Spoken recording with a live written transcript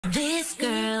This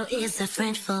girl is a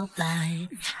friend for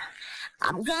life.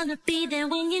 I'm gonna be there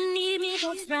when you need me,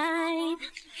 that's right.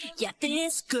 Yeah,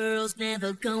 this girl's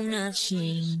never gonna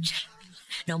change.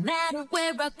 No matter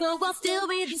where I go, I'll still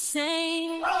be the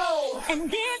same. Oh.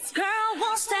 And this girl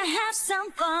wants to have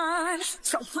some fun.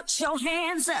 So put your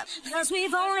hands up, cause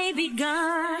we've only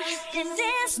begun. And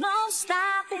there's no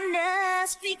stopping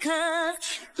us because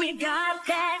we got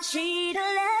that cheetah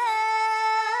love.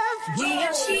 We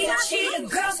are cheetah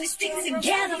girls, we stick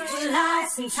together for life.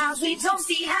 Sometimes we don't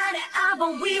see eye to eye,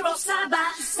 but we're all side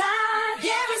by side.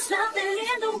 There is nothing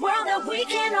in the world that we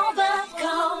can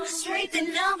overcome. Strength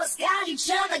in numbers, got each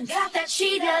other, got that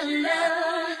cheetah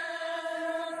love.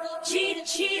 Cheetah,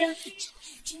 cheetah,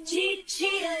 cheetah,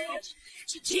 cheetah,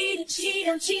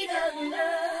 cheetah, cheetah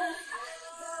love.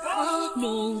 Oh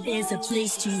no, there's a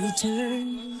place to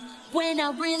return when I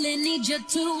really need you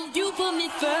to. You put me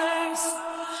first.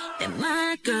 And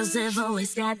my girls have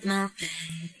always got my back.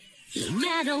 No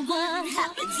matter what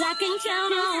happens, I can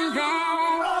count on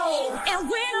that. And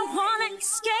we don't wanna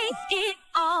escape it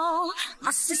all. My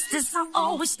sisters are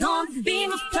always gonna be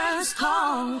my first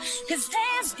call. Cause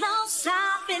there's no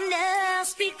stopping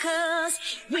us because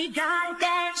we got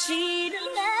that cheetah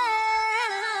love.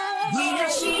 We are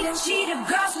cheetah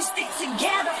girls, we stick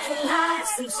together for life.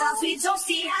 Sometimes we don't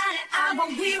see eye to eye, but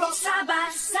we're all side by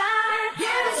side.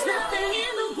 There is nothing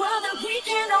in the world that we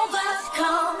can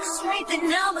overcome. Strength in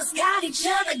numbers, got each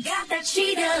other, got that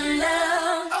cheetah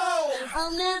love. Oh.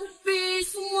 I'll never be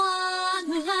someone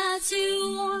without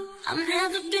you. I'll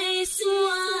never be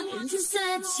someone to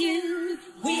set you.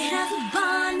 We have a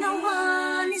bond, no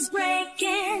one is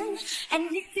breaking. And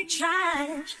if we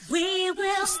try, we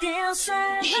will still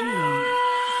survive. Cheetah.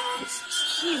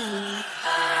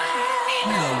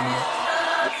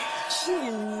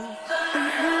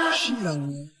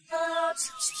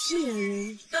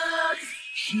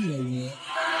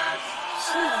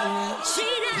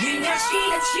 We are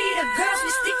cheetah girls, we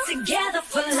stick together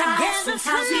for life.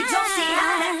 Sometimes we don't see eye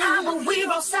to eye, but we're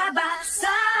all side by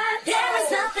side. There is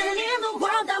nothing in the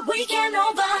world that we can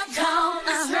overcome.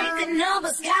 Strength in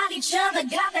numbers, got each other,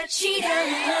 got that cheetah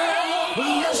love.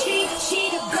 We are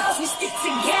cheetah girls, we stick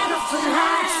together for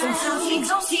life. Sometimes we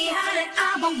don't see eye to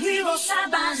eye, but we're all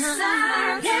side by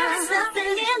side. There is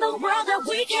nothing in the world that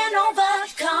we can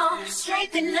overcome.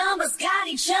 Strength in numbers, got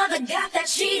each other, got that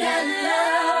cheetah love.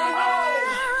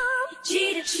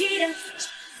 Cheetah, cheetah,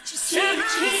 cheetah,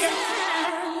 cheetah,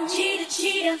 cheetah,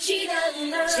 cheetah, cheetah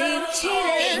love. Cheetah,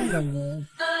 cheetah love.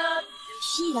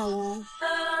 Cheetah love.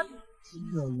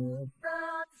 Cheetah love.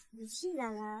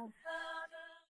 Cheetah love.